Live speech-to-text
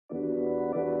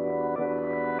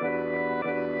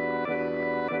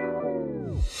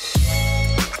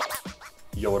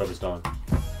Yo, what up, it's Don.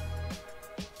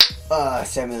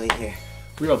 Samuel here.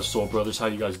 We are the Soul Brothers. How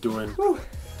you guys doing? Woo.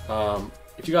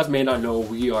 If you guys may not know,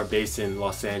 we are based in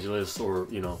Los Angeles, or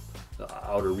you know, the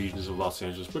outer regions of Los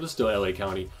Angeles, but it's still LA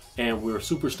County. And we're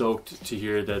super stoked to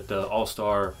hear that the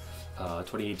All-Star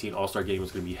 2018 All-Star Game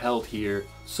is going to be held here.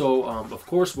 So, of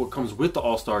course, what comes with the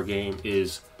All-Star Game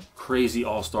is crazy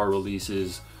All-Star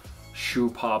releases, shoe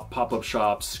pop-up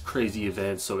shops, crazy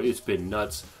events. So it's been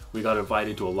nuts. We got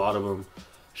invited to a lot of them.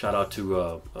 Shout out to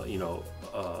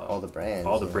all the brands.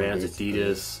 All the brands,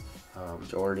 Adidas,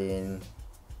 Jordan.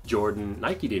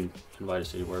 Nike didn't invite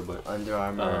us anywhere, but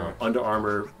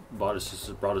Underarmour brought us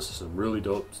to some really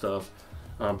dope stuff.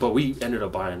 But we ended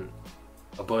up buying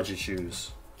a bunch of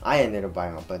shoes. I ended up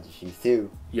buying a bunch of shoes too.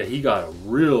 Yeah, he got a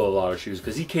lot of shoes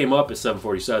because he came up at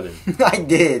 747. I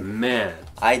did. Man.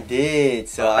 I did.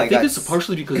 So I think it's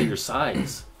partially because of your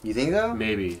size. You think so?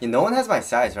 Maybe. Yeah, no one has my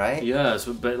size, right? Yeah,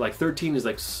 but like 13 is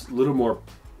like a little more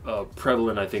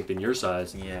prevalent, I think, than your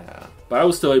size. Yeah. But I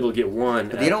was still able to get one.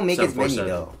 But they don't make as many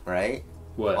though, right?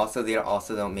 What? Also, they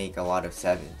also don't make a lot of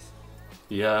 7s.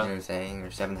 Yeah. You know what I'm saying? Or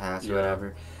 7.5s or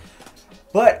whatever.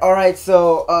 But alright,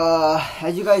 so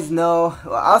as you guys know,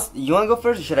 you want to go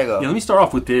first or should I go? Yeah, let me start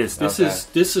off with this. This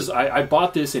Okay. is I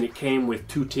bought this and it came with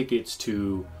 2 tickets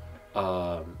to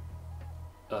Adidas,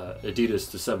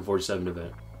 the 747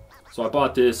 event. So I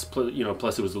bought this, you know,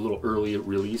 plus it was a little early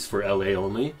release for LA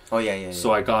only. Oh yeah.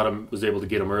 So I got them, was able to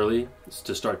get them early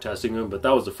to start testing them. But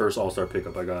that was the first All-Star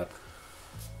pickup I got.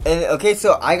 And okay,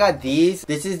 so I got these.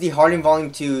 This is the Harden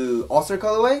Volume 2 All-Star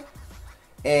colorway.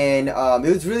 And it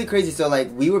was really crazy. So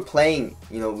like we were playing,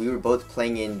 you know, we were both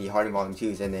playing in the Harden Volume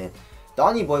 2s, and then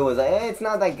Donnie Boy was like, it's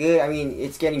not that good. I mean,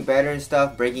 it's getting better and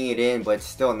stuff, breaking it in, but it's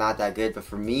still not that good. But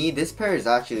for me, this pair is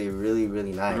actually really,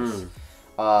 really nice.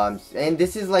 And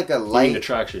this is like a light... You mean the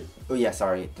traction. Oh yeah,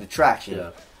 sorry. The traction.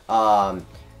 Yeah.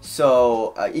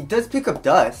 So it does pick up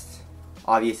dust,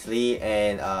 obviously,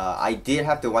 and I did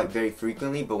have to wipe very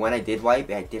frequently, but when I did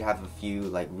wipe, I did have a few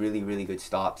like really, really good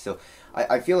stops. So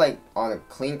I feel like on a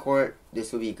clean court,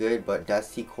 this would be good, but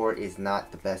dusty court is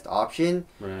not the best option.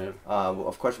 Right.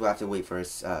 Of course, we'll have to wait for a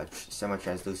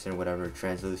semi-translucent or whatever,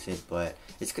 translucent, but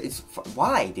it's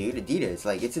why, dude? Adidas,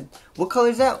 like what color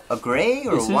is that? A gray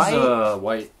or a white? This is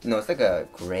white. No, it's like a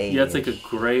gray. Yeah, it's like a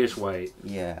grayish white.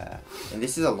 Yeah, and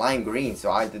this is a lime green,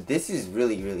 so this is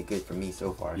really, really good for me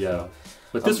so far. Yeah. So.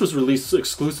 But this was released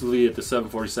exclusively at the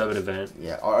 747 event.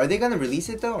 Yeah. Are they gonna release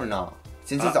it though or not?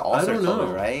 Since it's an All-Star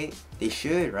color, right? They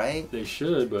should, right? They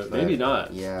should, but maybe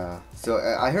not. Yeah. So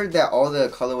I heard that all the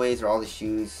colorways or all the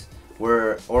shoes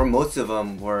were, or most of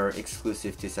them were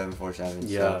exclusive to 747.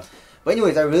 Yeah. So. But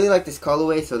anyways, I really like this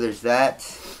colorway, so there's that.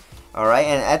 All right,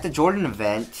 and at the Jordan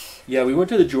event. Yeah, we went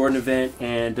to the Jordan event,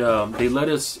 and they let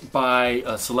us buy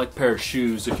a select pair of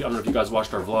shoes. I don't know if you guys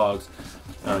watched our vlogs.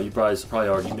 You probably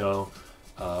already know.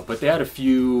 But they had a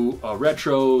few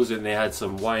retros, and they had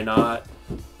some Why Not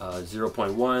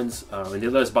 0.1s, and they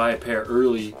let us buy a pair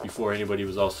early before anybody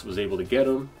was able to get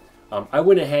them. I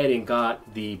went ahead and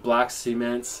got the black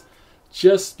cements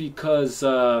just because,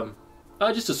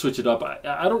 just to switch it up.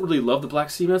 I don't really love the black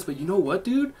cements, but you know what,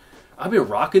 dude? I've been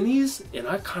rocking these, and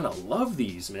I kind of love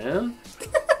these, man.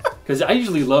 Because I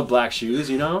usually love black shoes,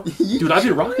 you know? Dude, I've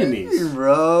been rocking these.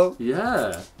 Bro.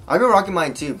 Yeah. I've been rocking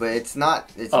mine too, but it's not.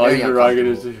 It's very very uncomfortable. Rocking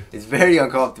it too. It's very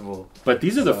uncomfortable. But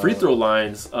these are the free throw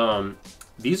lines.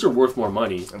 These are worth more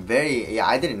money. Yeah,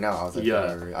 I didn't know. I was like, yeah.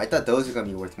 Whatever. I thought those were gonna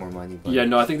be worth more money. But... Yeah,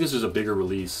 no, I think this is a bigger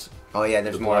release. Oh yeah,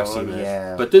 there's more of them.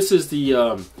 Yeah. But this is the,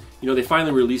 you know, they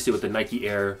finally released it with the Nike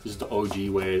Air. This is the OG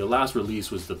way. The last release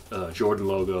was the Jordan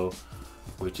logo,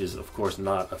 which is of course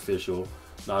not official,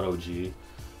 not OG.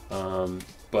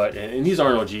 But and these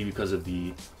aren't OG because of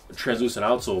the translucent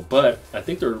outsole, but I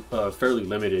think they're fairly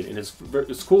limited, and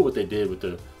it's cool what they did with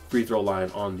the free throw line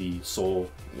on the sole.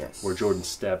 Yes. Where Jordan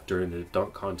stepped during the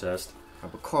dunk contest.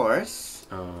 Of course.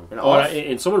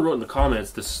 And someone wrote in the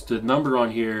comments the number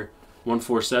on here,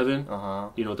 147.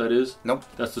 You know what that is? Nope.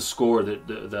 That's the score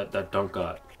that dunk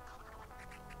got.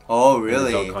 Oh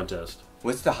really? In the dunk contest.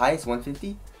 What's the highest?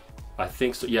 150? I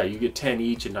think so. Yeah, you get 10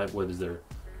 each, and what is there?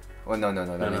 Oh no,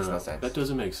 that makes no sense. That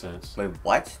doesn't make sense. Wait,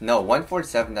 what? No,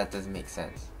 147. That doesn't make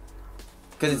sense.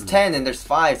 Because it's 10 and there's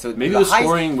 5, so maybe the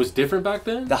scoring was different back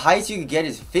then. The highest you could get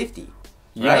is 50.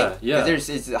 Yeah, right? yeah.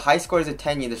 Because the high score is a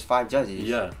 10, and there's 5 judges.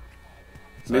 Yeah.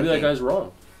 So maybe that guy's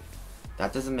wrong.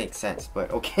 That doesn't make sense,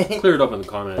 but okay. Clear it up in the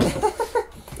comments.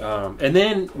 And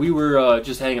then we were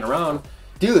just hanging around.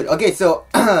 Dude, okay, so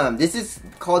this is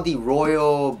called the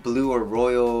Royal Blue or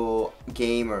Royal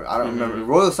Game, or I don't remember,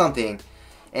 Royal something.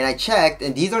 And I checked,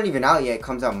 and these aren't even out yet. It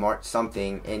comes out March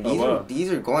something, and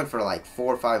these are going for like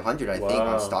 400 or 500, I think,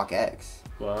 on StockX.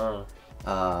 Wow.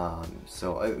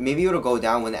 So maybe it'll go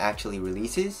down when it actually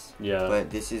releases. Yeah.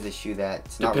 But this is a shoe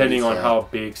that's not depending on yet. how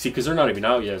big. See, because they're not even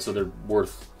out yet, so they're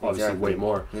worth obviously way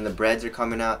more. And the breads are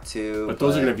coming out too. But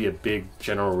those are going to be a big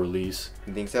general release.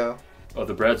 You think so? Oh,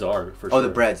 the breads are for sure. Oh, the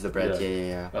breads.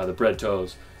 Yeah. The bread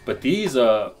toes. But these,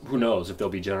 who knows if they'll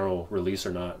be general release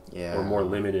or not. Yeah. Or more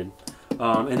limited.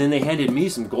 And then they handed me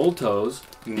some gold toes,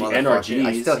 the NRGs.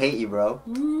 I still hate you, bro.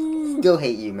 Still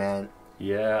hate you, man.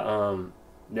 Yeah,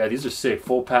 yeah, these are sick.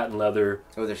 Full patent leather.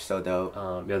 Those are so dope.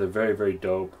 Yeah, they're very, very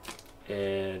dope.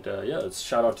 And yeah, it's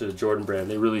shout out to the Jordan brand.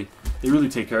 They really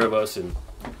take care of us and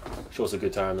show us a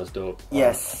good time. That's dope.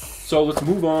 Yes. So let's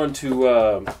move on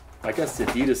to I guess the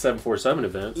Adidas 747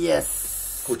 event.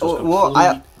 Yes. Which was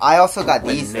well, I also got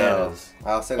these though.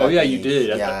 I also got yeah, these. you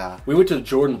did. Yeah. We went to the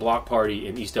Jordan block party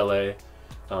in East LA,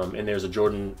 and there's a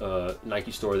Jordan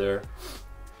Nike store there.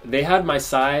 They had my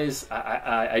size.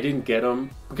 I didn't get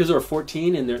them because they were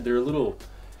 14 and they're a little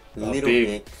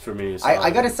big for me. So I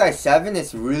got a size 7.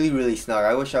 It's really snug.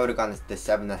 I wish I would have gone the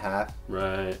 7.5.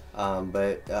 Right.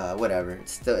 But whatever.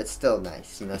 It's still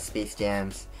nice. You know, Space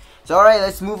Jams. So alright,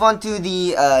 let's move on to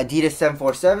the Adidas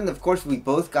 747. Of course, we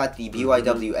both got the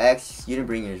BYWX. You didn't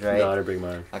bring yours, right? No, I didn't bring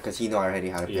mine. Because you know I already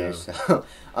had a pair. So,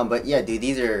 but yeah, dude,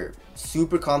 these are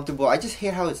super comfortable. I just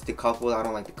hate how it's decoupled. I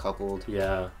don't like the coupled.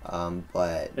 Yeah.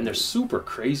 But and they're super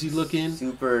crazy looking.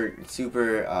 Super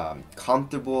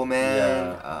comfortable, man.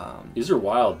 Yeah. These are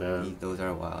wild, man. Those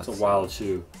are wild. It's a wild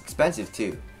shoe. Expensive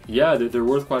too. Yeah, they're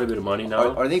worth quite a bit of money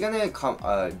now. Are they gonna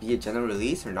be a general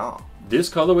release or not? This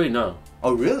colorway, no.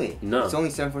 Oh really? No. It's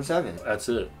only 747. That's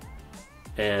it.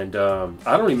 And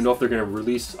I don't even know if they're gonna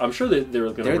release. I'm sure that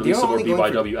they're gonna release some more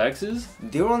BYWXs.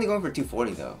 They were only going for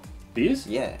 240 though. These?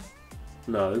 Yeah.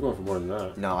 No, they're going for more than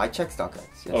that. No, I checked StockX.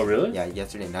 Yesterday. Oh really? Yeah,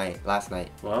 last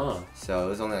night. Wow. So it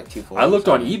was only like 240. I looked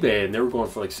on eBay and they were going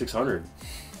for like 600.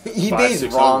 eBay's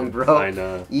wrong, bro. I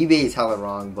know. eBay's hella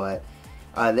wrong, but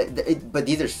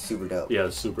these are super dope.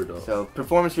 Yeah, super dope. So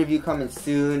performance review coming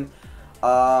soon.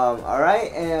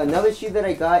 Alright, and another shoe that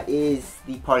I got is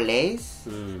the Parlays.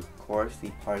 Of course,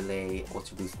 the Parlay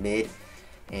Ultra Boost Mid.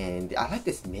 And I like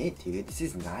this mid, dude. This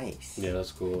is nice. Yeah,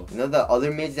 that's cool. You know the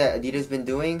other mids that Adidas been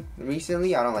doing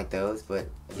recently? I don't like those, but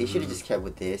they should have just kept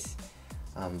with this.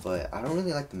 But I don't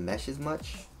really like the mesh as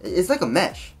much. It's like a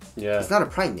mesh. Yeah. It's not a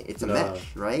prime knit. It's a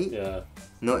mesh, right? Yeah.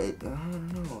 No, I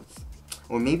don't know.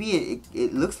 Or maybe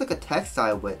it looks like a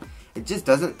textile, but it just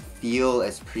doesn't feel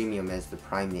as premium as the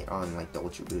prime knit on like the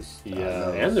Ultra Boost.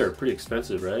 Yeah, and they're pretty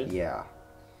expensive, right? Yeah.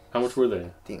 How much were they?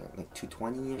 I think like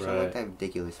 220 or something like that.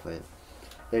 Ridiculous, but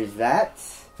there's that.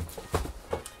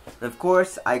 And of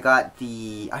course, I got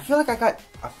the. I feel like I got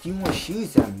a few more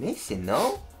shoes that I'm missing.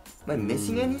 No, am I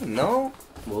missing any? No.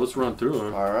 Well, let's run through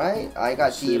them. All right, I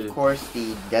got of course,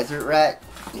 the Desert Rat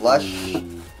Blush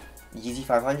Yeezy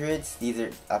 500s. These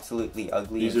are absolutely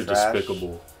ugly. These and are trash.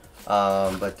 despicable.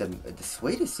 But the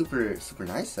suede is super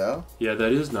nice though. Yeah,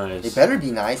 that is nice. They better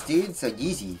be nice, dude. It's like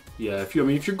Yeezy. Yeah, if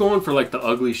you're going for like the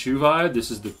ugly shoe vibe,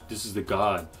 this is the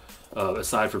god.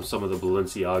 Aside from some of the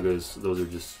Balenciagas, those are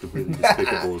just completely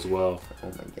despicable as well. Oh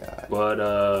my god. But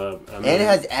I mean, and it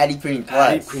has Adiprene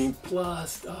Plus. Adiprene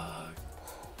Plus, dog.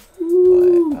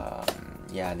 But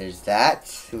yeah, there's that,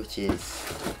 which is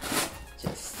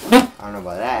just I don't know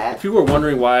about that. If people are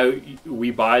wondering why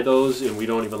we buy those and we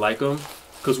don't even like them,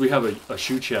 because we have a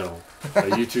shoe channel, a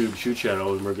YouTube shoe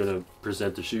channel, and we're gonna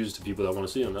present the shoes to people that want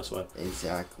to see them. That's why.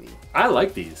 Exactly. I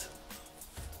like these.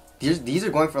 These are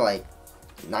going for like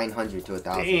 900 to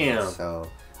 1,000. Damn. So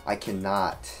I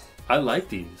cannot. I like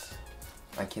these.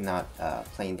 I cannot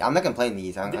play. I'm not gonna play in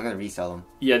these. I'm gonna resell them.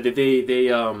 Yeah, they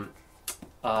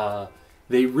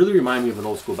really remind me of an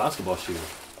old school basketball shoe.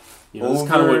 You know, this is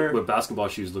kind of what basketball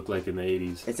shoes look like in the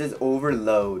 80s. It says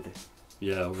Overload.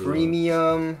 Yeah, Overload.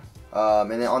 Premium.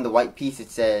 And then on the white piece it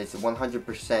says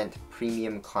 100%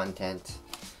 premium content.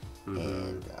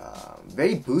 And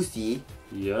very boosty.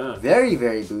 Yeah. Very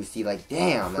boosty. Like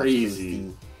damn, crazy. That's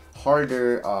boosty.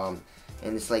 Harder.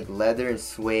 And it's like leather and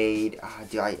suede.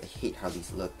 Dude, I hate how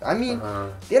these look. I mean,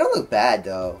 they don't look bad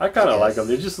though. I kind of like them.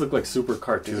 They just look like super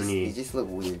cartoony. They just look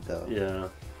weird though. Yeah.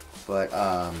 But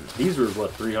these were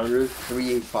what, 300?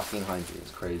 300.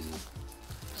 It's crazy.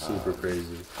 Super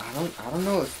crazy. I don't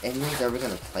know if anyone's ever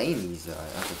gonna play in these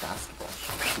as a basketball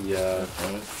shoe. Yeah.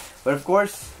 Okay. But of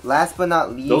course, last but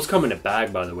not least, those come in a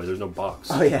bag, by the way. There's no box.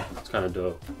 Oh yeah. It's kind of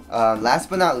dope. Last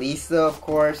but not least, though, of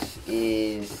course,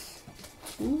 is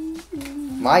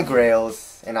my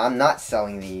grails, and I'm not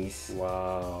selling these.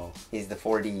 Wow. Is the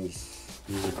 4Ds.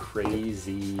 These are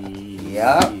crazy.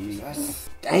 Yep.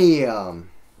 Damn.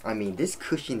 I mean, this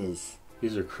cushion is...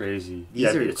 These are crazy.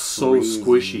 These are it's so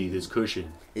squishy, this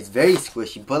cushion. It's very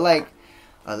squishy, but like,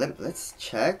 let's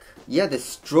check. Yeah, the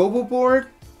strobo board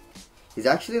is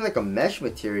actually like a mesh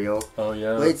material. Oh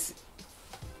yeah. But it's...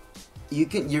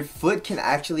 your foot can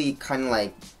actually kind of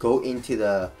like go into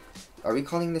the... Are we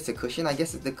calling this a cushion? I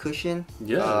guess it's the cushion.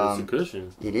 Yeah, it's a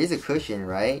cushion. It is a cushion,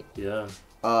 right? Yeah.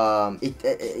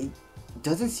 It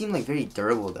doesn't seem like very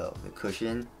durable though, the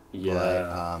cushion.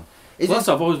 Yeah. But, plus,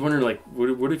 I've always wondered, like,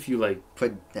 what if you like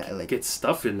put like get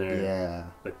stuff in there? Yeah.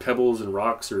 Like pebbles and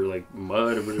rocks or like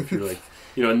mud, or what if you're like,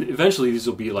 you know, and eventually these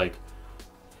will be like,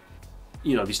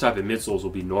 you know, these type of midsoles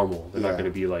will be normal. They're not going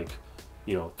to be like,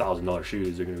 you know, $1,000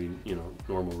 shoes. They're going to be, you know,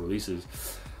 normal releases.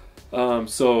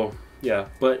 So yeah,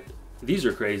 but these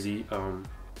are crazy.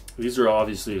 These are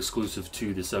obviously exclusive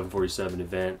to the 747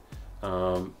 event.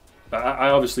 I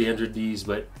obviously entered these,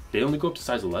 but they only go up to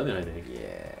size 11, I think.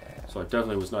 Yeah. So I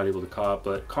definitely was not able to cop.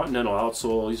 But Continental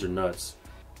outsole, these are nuts.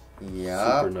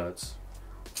 Yeah. Super nuts.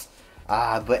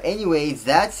 But anyways,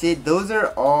 that's it. Those are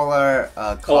all our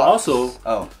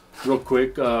real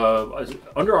quick,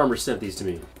 Under Armour sent these to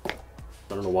me. I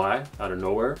don't know why, out of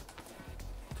nowhere.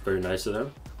 Very nice of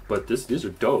them. But these are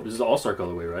dope. This is the All-Star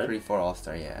colorway, right? 3-4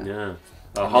 All-Star, yeah. Yeah.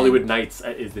 Hollywood Nights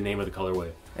is the name of the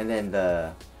colorway. And then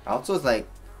the outsole is like,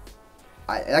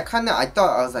 I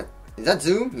thought, I was like, is that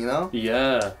Zoom, you know?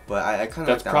 Yeah. But I kind of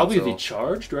That's probably the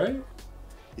charged, right?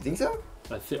 You think so?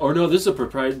 Or no, this is a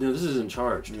proprietary. No, this isn't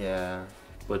charged. Yeah.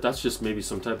 But that's just maybe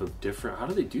some type of different. How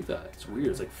do they do that? It's weird.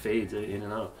 It's like fades in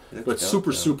and out. But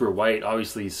super white.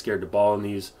 Obviously, he's scared to ball in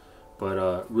these.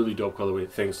 But really dope colorway.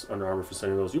 Thanks, Under Armour, for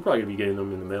sending those. You're probably gonna be getting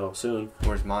them in the mail soon.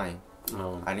 Where's mine?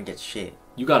 I didn't get shit.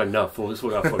 You got enough, fool. This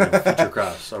fool got fucking future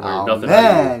crafts. I'm wearing nothing.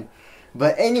 Man.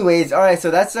 But anyways, alright,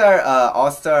 so that's our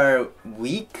All-Star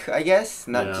week, I guess.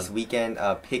 Not just weekend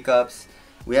pickups.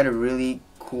 We had a really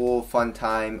cool, fun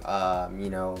time, you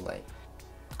know, like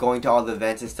going to all the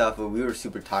events and stuff, but we were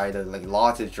super tired of like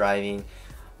lots of driving,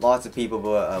 lots of people,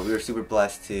 but we were super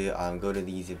blessed to go to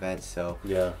these events, so.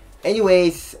 Yeah.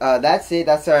 Anyways, that's it.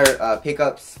 That's our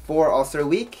pickups for All-Star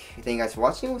week. Thank you guys for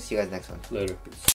watching. We'll see you guys next one. Later.